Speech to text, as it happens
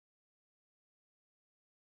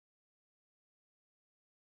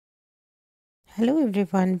Hello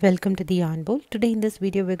everyone, welcome to the Yarn Bowl. Today in this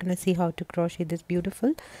video we're going to see how to crochet this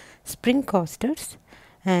beautiful spring coasters,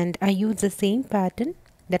 and I use the same pattern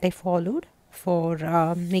that I followed for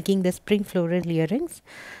making the spring floral earrings,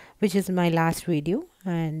 which is my last video,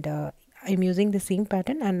 and I'm using the same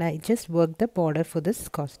pattern and I just worked the border for this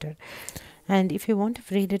coaster. And if you want a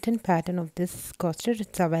free written pattern of this coaster,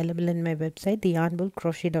 it's available in my website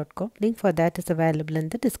theyarnbowlcrochet.com. Link for that is available in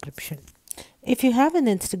the description. If you have an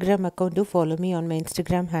Instagram account, do follow me on my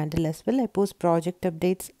Instagram handle as well. I post project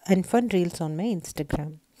updates and fun reels on my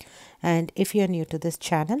Instagram. And if you are new to this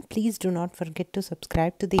channel, please do not forget to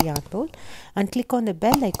subscribe to the Yarn Bowl and click on the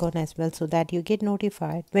bell icon as well so that you get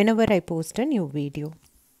notified whenever I post a new video.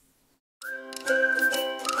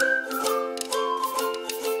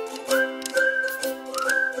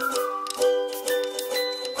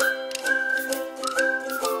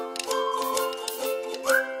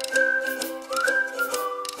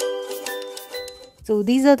 So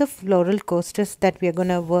these are the floral coasters that we are going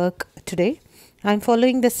to work today. I'm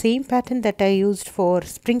following the same pattern that I used for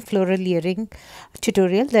spring floral earring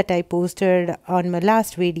tutorial that I posted on my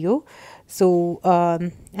last video. So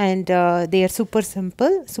they are super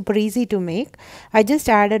simple, super easy to make. I just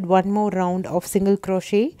added one more round of single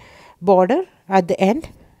crochet border at the end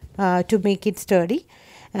to make it sturdy.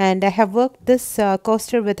 And I have worked this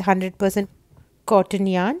coaster with 100% cotton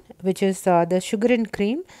yarn, which is the sugar and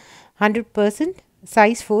cream 100%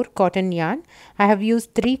 size 4 cotton yarn. I have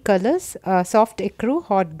used 3 colors, soft ecru,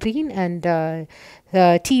 hot green and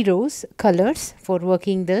tea rose colors for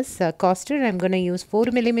working this coaster. I'm going to use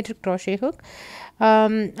 4mm crochet hook.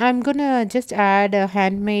 I'm going to just add a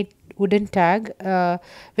handmade wooden tag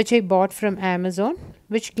which I bought from Amazon,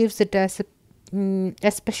 which gives it as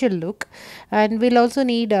a special look. And we'll also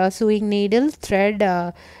need a sewing needle, thread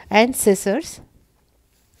and scissors.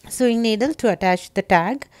 Sewing needle to attach the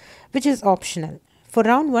tag, which is optional. For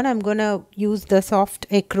round 1, I'm going to use the soft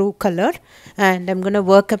ecru color and I'm going to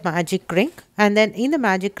work a magic ring, and then in the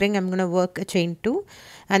magic ring I'm going to work a chain 2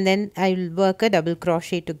 and then I will work a double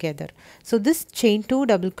crochet together. So this chain 2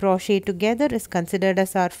 double crochet together is considered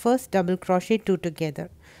as our first double crochet 2 together,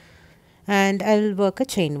 and I will work a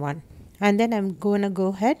chain 1, and then I'm going to go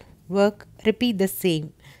ahead repeat the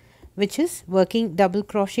same, which is working double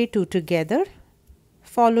crochet 2 together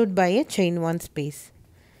followed by a chain 1 space.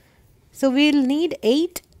 So we'll need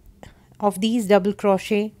 8 of these double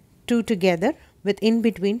crochet 2 together with in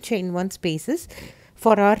between chain 1 spaces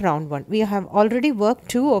for our round 1. We have already worked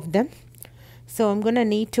 2 of them, so I'm going to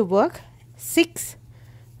need to work 6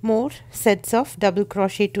 more sets of double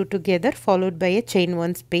crochet 2 together followed by a chain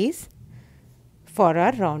 1 space for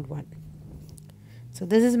our round 1. So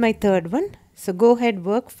this is my third one. So go ahead,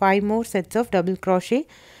 work 5 more sets of double crochet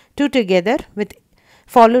 2 together with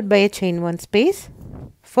followed by a chain 1 space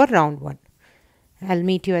for round 1. I'll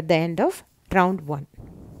meet you at the end of round 1.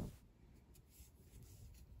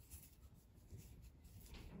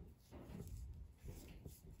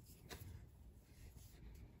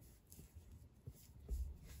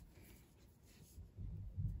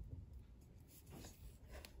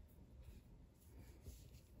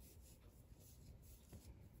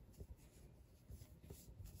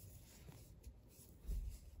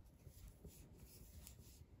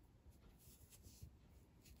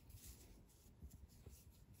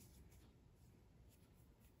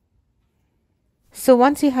 So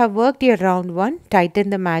once you have worked your round 1,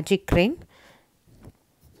 tighten the magic ring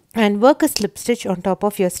and work a slip stitch on top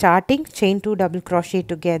of your starting chain 2 double crochet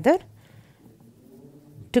together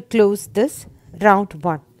to close this round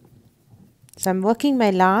 1. So I'm working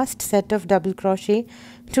my last set of double crochet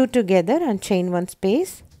 2 together and chain 1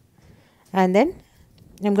 space, and then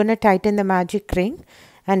I'm going to tighten the magic ring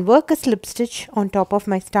and work a slip stitch on top of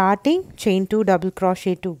my starting chain 2 double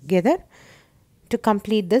crochet together to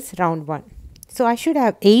complete this round 1. So I should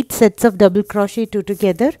have 8 sets of double crochet 2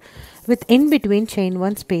 together with in between chain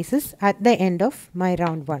 1 spaces at the end of my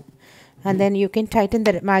round 1. And then you can tighten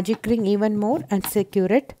the magic ring even more and secure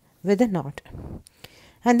it with a knot.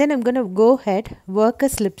 And then I'm going to go ahead, work a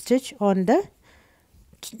slip stitch on the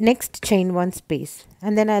next chain 1 space.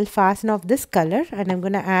 And then I'll fasten off this color and I'm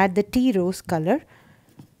going to add the tea rose color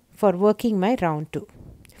for working my round 2.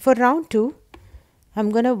 For round 2, I'm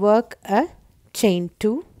going to work a chain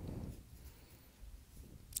 2.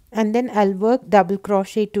 And then I'll work double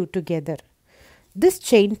crochet 2 together. This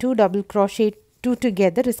chain 2 double crochet 2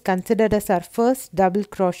 together is considered as our first double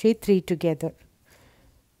crochet 3 together.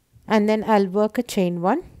 And then I'll work a chain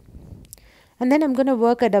 1. And then I'm going to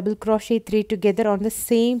work a double crochet 3 together on the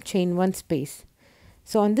same chain 1 space.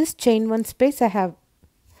 So on this chain 1 space I have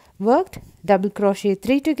worked double crochet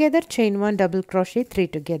 3 together, chain 1, double crochet 3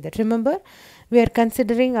 together. Remember, we are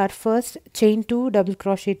considering our first chain 2, double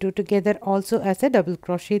crochet 2 together also as a double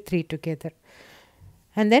crochet 3 together.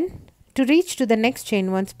 And then to reach to the next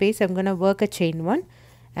chain 1 space, I'm going to work a chain 1,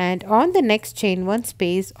 and on the next chain 1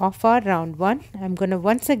 space of our round 1, I'm going to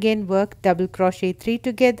once again work double crochet 3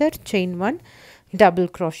 together, chain 1, double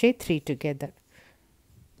crochet 3 together.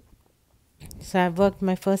 So I've worked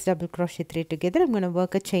my first double crochet 3 together. I'm going to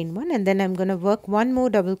work a chain 1, and then I'm going to work one more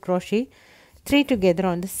double crochet 3 together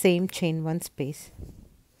on the same chain 1 space.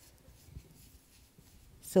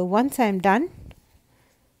 So once I'm done,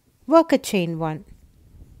 work a chain 1.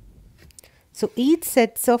 So each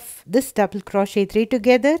sets of this double crochet 3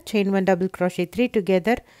 together, chain 1, double crochet 3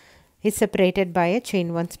 together is separated by a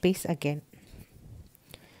chain 1 space again.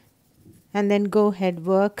 And then go ahead,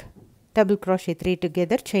 work double crochet 3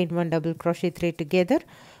 together, chain 1, double crochet 3 together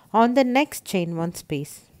on the next chain 1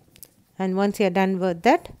 space. And once you are done with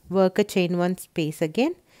that, work a chain 1 space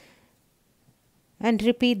again and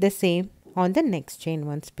repeat the same on the next chain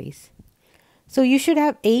 1 space. So you should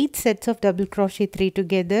have 8 sets of double crochet 3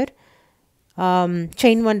 together,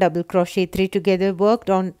 chain 1, double crochet 3 together worked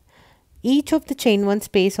on each of the chain 1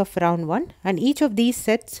 space of round 1, and each of these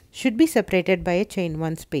sets should be separated by a chain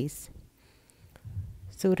 1 space.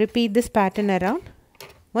 So repeat this pattern around.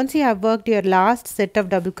 Once you have worked your last set of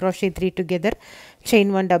double crochet 3 together,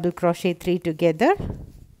 chain 1, double crochet 3 together,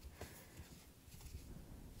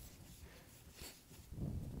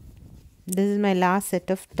 this is my last set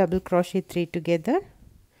of double crochet 3 together,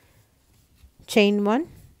 chain 1,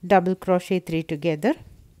 double crochet 3 together,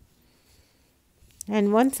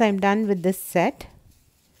 and once I'm done with this set,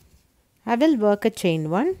 I will work a chain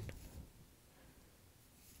 1.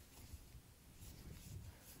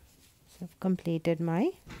 So I've completed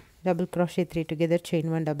my double crochet 3 together, chain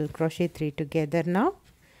 1, double crochet 3 together now,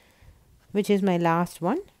 which is my last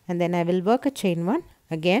one, and then I will work a chain 1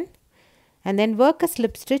 again, and then work a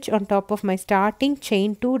slip stitch on top of my starting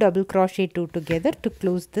chain 2, double crochet 2 together to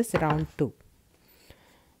close this round 2.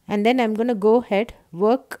 And then I'm going to go ahead,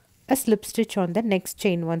 work a slip stitch on the next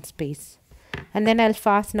chain 1 space, and then I'll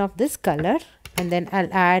fasten off this color, and then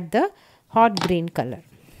I'll add the hot green color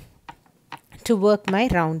to work my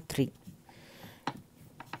round 3.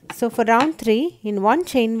 So for round 3, in one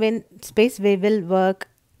chain 1 space we will work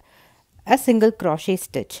a single crochet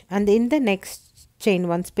stitch, and in the next chain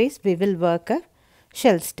 1 space we will work a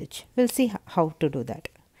shell stitch. We'll see how to do that.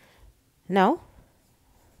 Now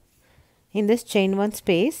in this chain 1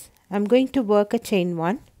 space, I'm going to work a chain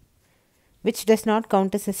 1, which does not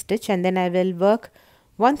count as a stitch, and then I will work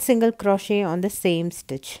one single crochet on the same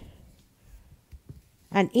stitch.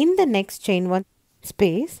 And in the next chain 1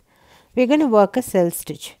 space, we're going to work a shell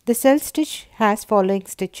stitch. The shell stitch has following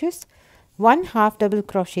stitches: 1 half double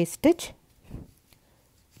crochet stitch,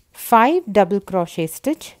 5 double crochet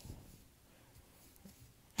stitch,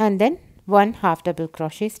 and then 1 half double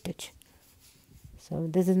crochet stitch. So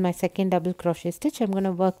this is my second double crochet stitch. I'm going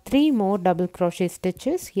to work 3 more double crochet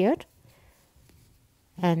stitches here,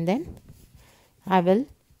 and then I will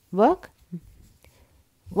work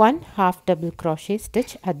 1 half double crochet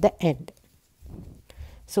stitch at the end.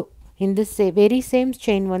 So in this very same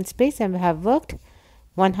chain 1 space, I have worked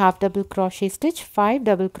 1 half double crochet stitch, 5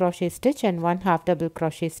 double crochet stitch, and 1 half double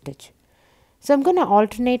crochet stitch. So I'm going to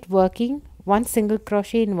alternate working one single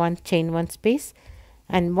crochet in one chain 1 space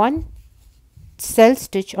and one shell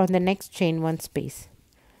stitch on the next chain 1 space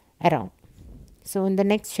around. So in the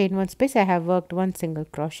next chain 1 space, I have worked one single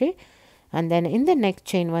crochet, and then in the next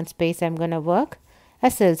chain 1 space, I'm going to work a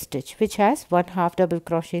shell stitch, which has 1 half double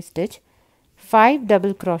crochet stitch, 5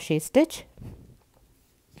 double crochet stitch,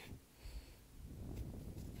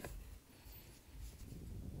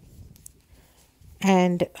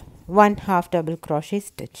 and 1 half double crochet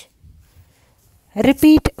stitch.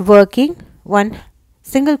 Repeat working one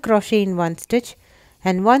single crochet in one stitch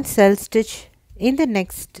and one shell stitch in the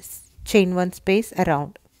next chain 1 space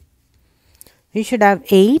around. You should have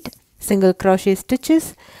 8 single crochet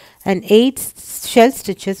stitches and 8 shell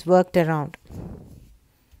stitches worked around.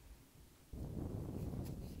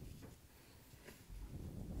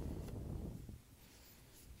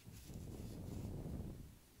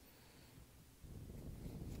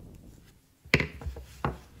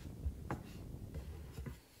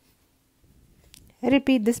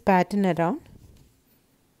 Repeat this pattern around.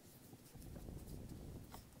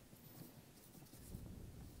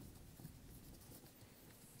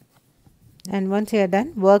 And once you are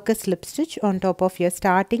done, work a slip stitch on top of your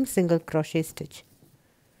starting single crochet stitch.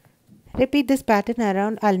 Repeat this pattern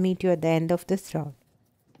around. I'll meet you at the end of this round.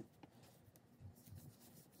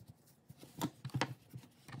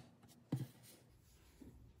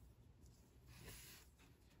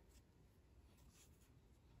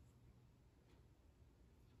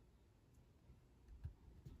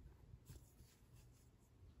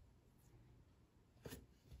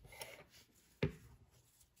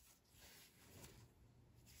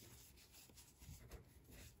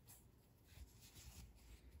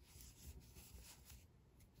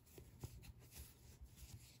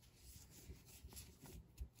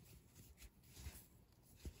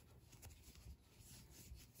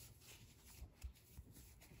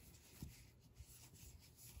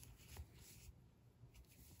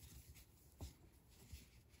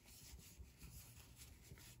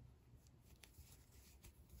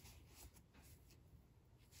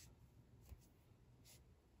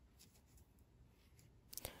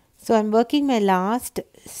 So I'm working my last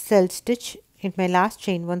cell stitch in my last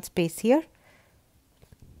chain 1 space here,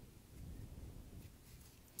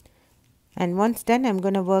 and once done I'm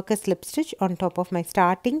going to work a slip stitch on top of my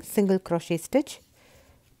starting single crochet stitch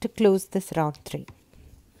to close this round 3.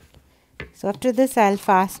 So after this I'll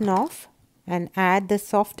fasten off and add the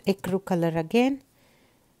soft ecru color again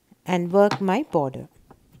and work my border.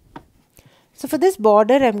 So for this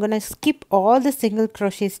border I'm going to skip all the single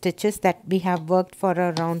crochet stitches that we have worked for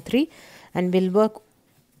our round 3, and we'll work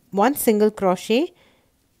 1 single crochet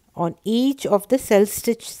on each of the cell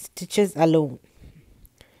stitches alone.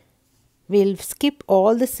 We'll skip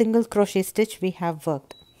all the single crochet stitch we have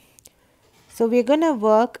worked. So we're going to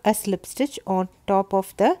work a slip stitch on top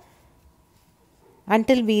of the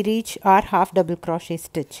until we reach our half double crochet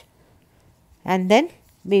stitch, and then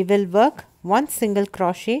we will work 1 single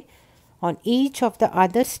crochet on each of the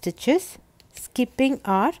other stitches, skipping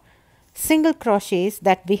our single crochets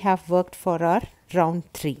that we have worked for our round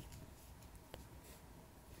 3.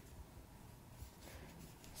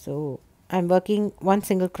 So I'm working 1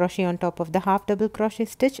 single crochet on top of the half double crochet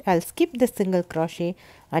stitch. I'll skip the single crochet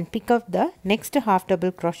and pick up the next half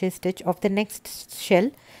double crochet stitch of the next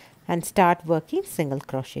shell and start working single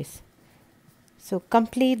crochets. So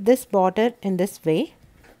complete this border in this way,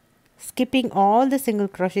 skipping all the single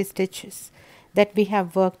crochet stitches that we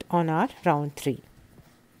have worked on our round 3.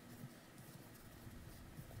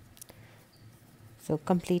 So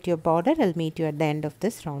complete your border. I'll meet you at the end of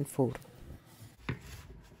this round 4.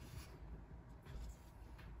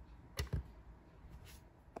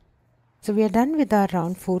 So we are done with our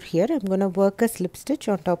round 4 here. I'm going to work a slip stitch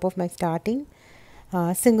on top of my starting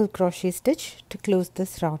single crochet stitch to close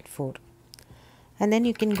this round 4. And then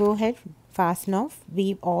you can go ahead, fasten off,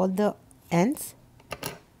 weave all the ends,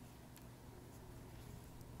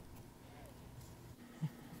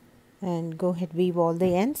 and go ahead, weave all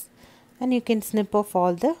the ends, and you can snip off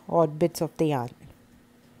all the odd bits of the yarn.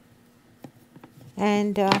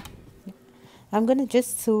 And I'm going to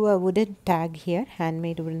just sew a wooden tag here,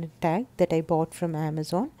 handmade wooden tag that I bought from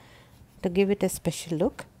Amazon to give it a special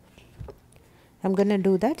look. I'm going to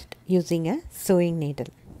do that using a sewing needle.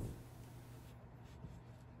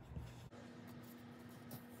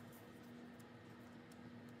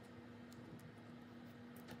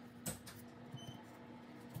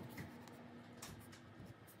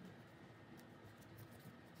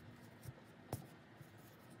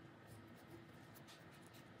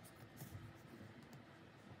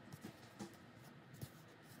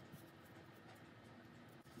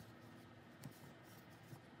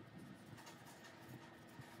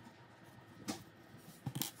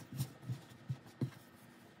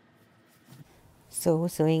 So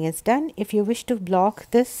sewing is done. If you wish to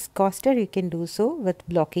block this coaster, you can do so with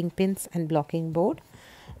blocking pins and blocking board.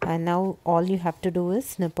 And now all you have to do is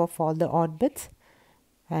snip off all the odd bits.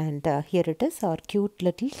 And here it is, our cute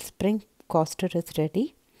little spring coaster is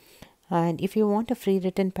ready. And if you want a free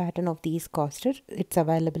written pattern of these coasters, it's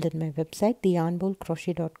available in my website,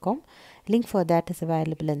 theyarnbowlcrochet.com. Link for that is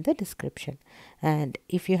available in the description. And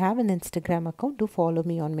if you have an Instagram account, do follow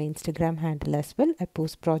me on my Instagram handle as well. I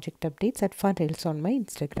post project updates at fun reels on my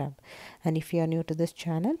Instagram. And if you are new to this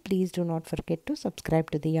channel, please do not forget to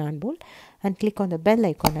subscribe to the Yarn Bowl and click on the bell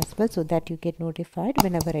icon as well, so that you get notified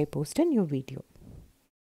whenever I post a new video.